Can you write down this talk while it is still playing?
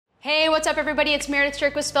Hey, what's up everybody? It's Meredith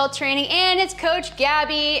Shirk with Svelte Training and it's Coach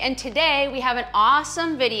Gabby, and today we have an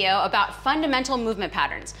awesome video about fundamental movement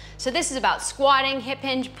patterns. So this is about squatting, hip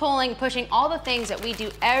hinge, pulling, pushing, all the things that we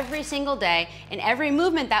do every single day in every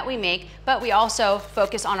movement that we make, but we also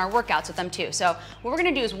focus on our workouts with them too. So what we're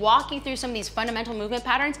gonna do is walk you through some of these fundamental movement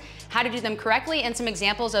patterns, how to do them correctly, and some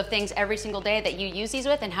examples of things every single day that you use these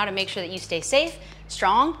with and how to make sure that you stay safe,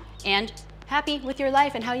 strong, and happy with your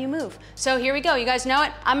life and how you move. So here we go, you guys know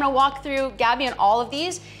it. I'm gonna walk through Gabby on all of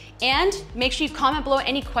these, and make sure you comment below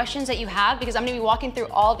any questions that you have because I'm gonna be walking through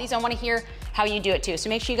all of these. I wanna hear how you do it too. So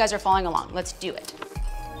make sure you guys are following along. Let's do it.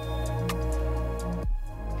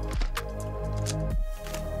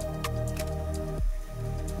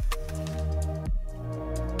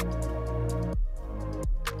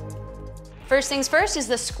 First things first is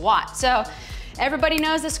the squat. So everybody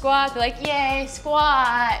knows the squat. They're like, yay,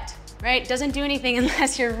 squat. Right? Doesn't do anything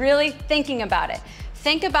unless you're really thinking about it.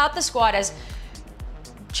 Think about the squat as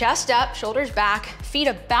chest up, shoulders back, feet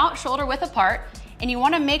about shoulder width apart, and you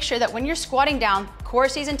wanna make sure that when you're squatting down, core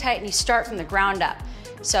stays in tight and you start from the ground up.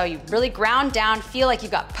 So you really ground down, feel like you've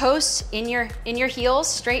got posts in your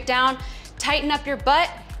heels, straight down, tighten up your butt,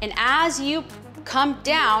 and as you come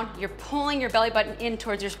down, you're pulling your belly button in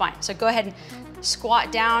towards your spine. So go ahead and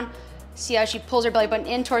squat down. See how she pulls her belly button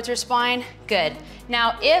in towards her spine? Good.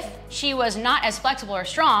 Now, if she was not as flexible or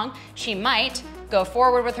strong, she might go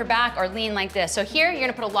forward with her back or lean like this. So here, you're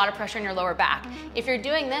gonna put a lot of pressure on your lower back. If you're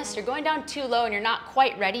doing this, you're going down too low and you're not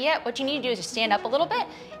quite ready yet, what you need to do is just stand up a little bit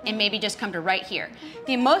and maybe just come to right here.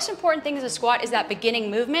 The most important thing as a squat is that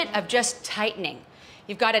beginning movement of just tightening.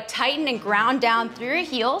 You've got to tighten and ground down through your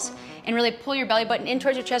heels and really pull your belly button in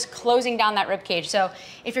towards your chest, closing down that rib cage. So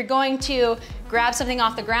if you're going to grab something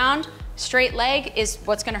off the ground, straight leg is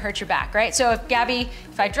what's gonna hurt your back, right? So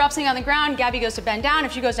if I drop something on the ground, Gabby goes to bend down.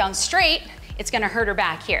 If she goes down straight, it's gonna hurt her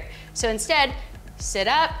back here. So instead, sit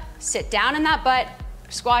up, sit down in that butt,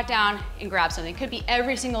 squat down and grab something. It could be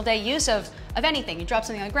every single day use of anything. You drop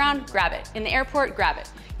something on the ground, grab it. In the airport, grab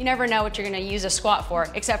it. You never know what you're gonna use a squat for,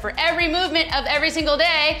 except for every movement of every single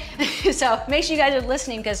day. So make sure you guys are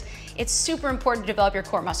listening because it's super important to develop your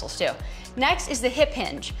core muscles too. Next is the hip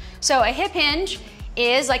hinge. So a hip hinge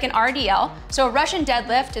is like an RDL. So a Russian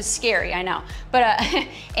deadlift is scary, I know. But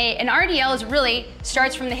an RDL is really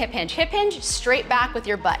starts from the hip hinge. Hip hinge, straight back with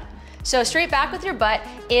your butt. So straight back with your butt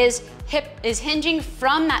is hinging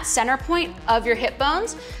from that center point of your hip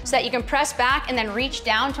bones so that you can press back and then reach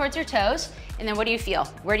down towards your toes. And then what do you feel?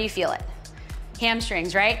 Where do you feel it?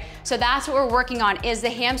 Hamstrings, right? So that's what we're working on is the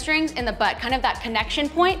hamstrings and the butt, kind of that connection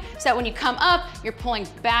point so that when you come up, you're pulling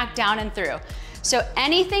back down and through. So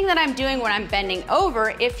anything that I'm doing when I'm bending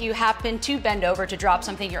over, if you happen to bend over to drop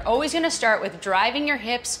something, you're always gonna start with driving your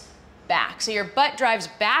hips back. So your butt drives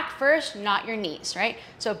back first, not your knees, right?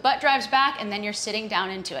 So butt drives back and then you're sitting down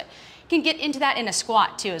into it. You can get into that in a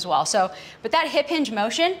squat too as well. So, but that hip hinge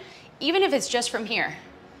motion, even if it's just from here,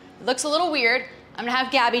 it looks a little weird. I'm gonna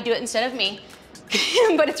have Gabby do it instead of me.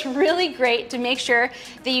 But it's really great to make sure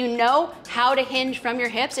that you know how to hinge from your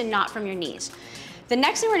hips and not from your knees. The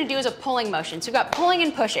next thing we're gonna do is a pulling motion. So we've got pulling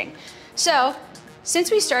and pushing. So since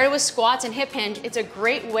we started with squats and hip hinge, it's a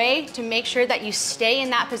great way to make sure that you stay in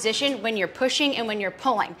that position when you're pushing and when you're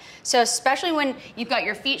pulling. So especially when you've got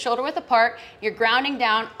your feet shoulder width apart, you're grounding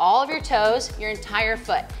down all of your toes, your entire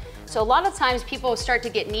foot. So a lot of times people start to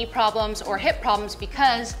get knee problems or hip problems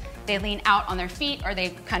because they lean out on their feet or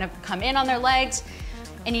they kind of come in on their legs,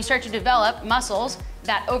 and you start to develop muscles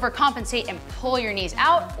that overcompensate and pull your knees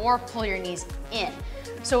out or pull your knees in.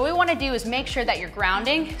 So what we wanna do is make sure that you're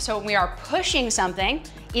grounding, so when we are pushing something,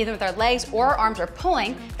 either with our legs or our arms are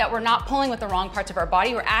pulling, that we're not pulling with the wrong parts of our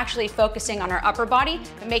body, we're actually focusing on our upper body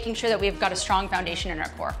and making sure that we've got a strong foundation in our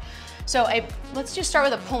core. So let's just start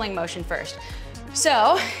with a pulling motion first.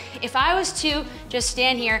 So if I was to just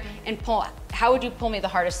stand here and pull, how would you pull me the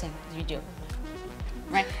hardest thing you do?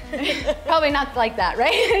 Right? Probably not like that,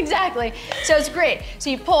 right? Exactly. So it's great. So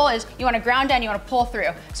you pull is, you wanna ground down, you wanna pull through.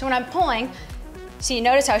 So when I'm pulling, so you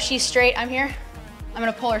notice how she's straight, I'm here, I'm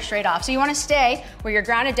gonna pull her straight off. So you wanna stay where you're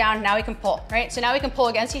grounded down, now we can pull, right? So now we can pull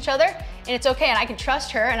against each other, and it's okay, and I can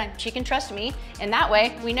trust her, and she can trust me, and that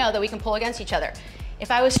way we know that we can pull against each other. If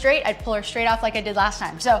I was straight, I'd pull her straight off like I did last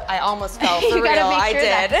time. So I almost fell, for real, I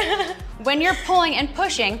did. When you're pulling and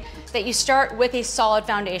pushing, that you start with a solid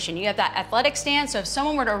foundation. You have that athletic stance, so if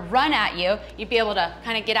someone were to run at you, you'd be able to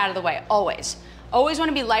kind of get out of the way, always. Always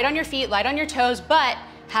wanna be light on your feet, light on your toes, but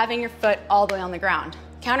having your foot all the way on the ground.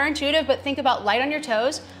 Counterintuitive, but think about light on your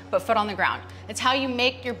toes, but foot on the ground. It's how you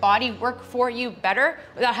make your body work for you better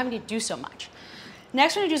without having to do so much.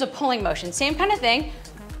 Next, we're gonna do is a pulling motion. Same kind of thing,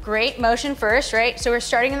 Great motion first, right? So we're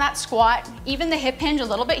starting in that squat, even the hip hinge a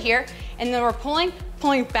little bit here, and then we're pulling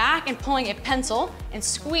back and pulling a pencil and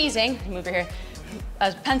squeezing, move your hair,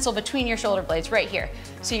 a pencil between your shoulder blades right here.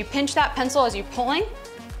 So you pinch that pencil as you're pulling,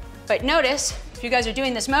 but notice, if you guys are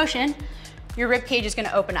doing this motion, your rib cage is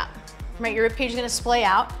gonna open up, right? Your rib cage is gonna splay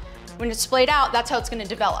out. When it's splayed out, that's how it's gonna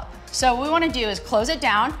develop. So what we wanna do is close it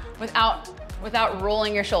down without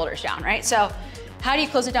rolling your shoulders down, right? So how do you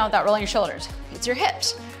close it down without rolling your shoulders? It's your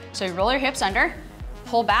hips. So you roll your hips under,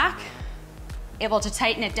 pull back, able to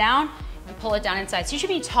tighten it down and pull it down inside. So you should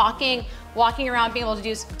be talking, walking around, being able to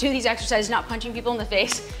do these exercises, not punching people in the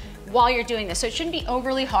face while you're doing this. So it shouldn't be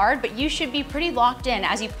overly hard, but you should be pretty locked in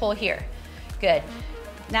as you pull here. Good.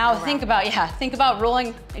 Now think about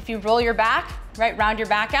rolling, if you roll your back, right, round your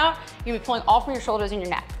back out, you're gonna be pulling all from your shoulders and your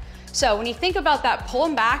neck. So when you think about that,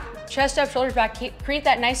 pulling back, chest up, shoulders back, create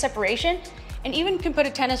that nice separation, and even can put a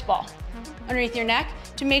tennis ball underneath your neck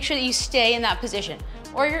to make sure that you stay in that position.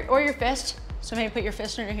 Or your fist, so maybe put your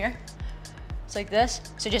fist under here. It's like this,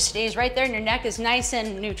 so it just stays right there and your neck is nice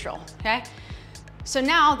and neutral, okay? So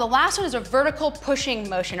now the last one is a vertical pushing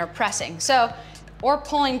motion or pressing. So, or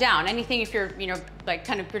pulling down, anything if you're, like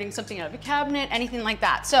kind of putting something out of a cabinet, anything like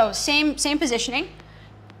that. So same positioning,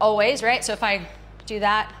 always, right? So if I do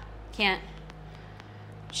that, can't,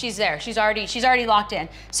 she's there, she's already locked in.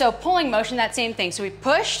 So pulling motion, that same thing. So we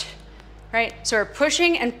pushed, right? So we're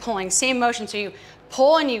pushing and pulling, same motion. So you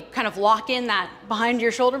pull and you kind of lock in that behind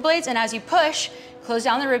your shoulder blades, and as you push, close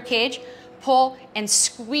down the rib cage, pull and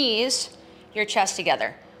squeeze your chest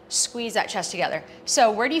together. Squeeze that chest together.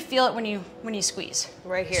 So where do you feel it when you squeeze?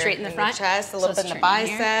 Right here. Straight in the front. The chest, a little bit in the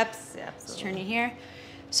biceps. Yeah, let's turn you here.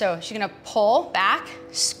 So she's gonna pull back,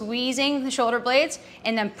 squeezing the shoulder blades,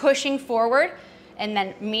 and then pushing forward, and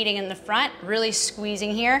then meeting in the front, really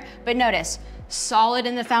squeezing here. But notice, solid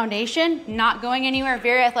in the foundation, not going anywhere,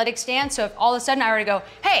 very athletic stance. So if all of a sudden I were to go,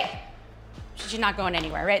 hey, she's not going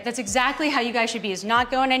anywhere, right? That's exactly how you guys should be, is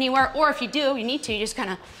not going anywhere. Or if you do, you need to, you just kind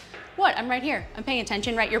of, what? I'm right here. I'm paying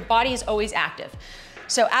attention, right? Your body is always active.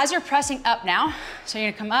 So as you're pressing up now, so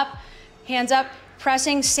you're gonna come up, hands up,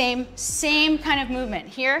 pressing, same kind of movement.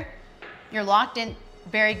 Here, you're locked in,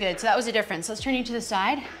 very good. So that was the difference. Let's turn you to the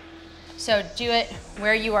side. So do it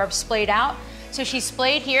where you are splayed out. So she's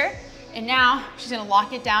splayed here, and now she's gonna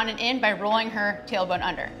lock it down and in by rolling her tailbone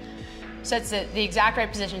under. So that's the exact right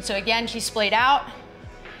position. So again, she's splayed out,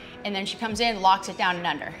 and then she comes in, locks it down and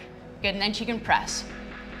under. Good, and then she can press.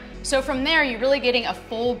 So from there, you're really getting a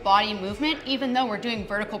full body movement. Even though we're doing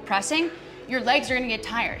vertical pressing, your legs are gonna get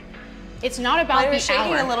tired. It's not about the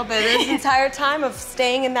shaking a little bit this entire time of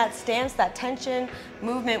staying in that stance, that tension,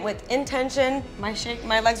 movement with intention. My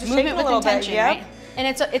legs are shaking a little bit. Yeah. Right? And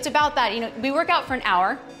it's about that. We work out for an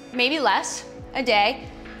hour, maybe less, a day,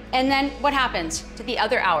 and then what happens to the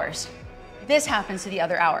other hours? This happens to the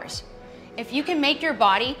other hours. If you can make your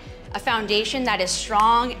body a foundation that is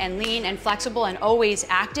strong and lean and flexible and always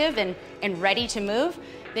active and ready to move,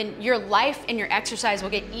 then your life and your exercise will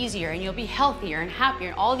get easier and you'll be healthier and happier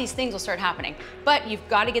and all of these things will start happening. But you've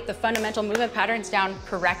got to get the fundamental movement patterns down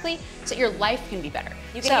correctly so that your life can be better.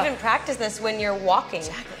 You can even practice this when you're walking.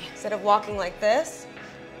 Exactly. Instead of walking like this,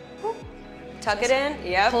 tuck it in,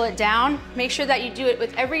 pull it down. Make sure that you do it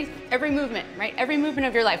with every movement, right? Every movement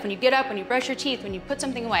of your life. When you get up, when you brush your teeth, when you put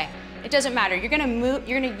something away, it doesn't matter. You're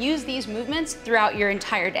gonna use these movements throughout your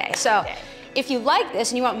entire day. So if you like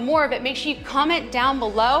this and you want more of it, make sure you comment down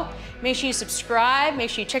below. Make sure you subscribe. Make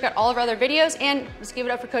sure you check out all of our other videos. And let's give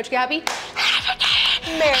it up for Coach Gabby.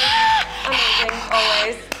 Meredith, amazing,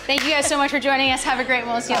 always. Thank you guys so much for joining us. Have a great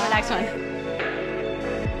one. We'll see you on the next one.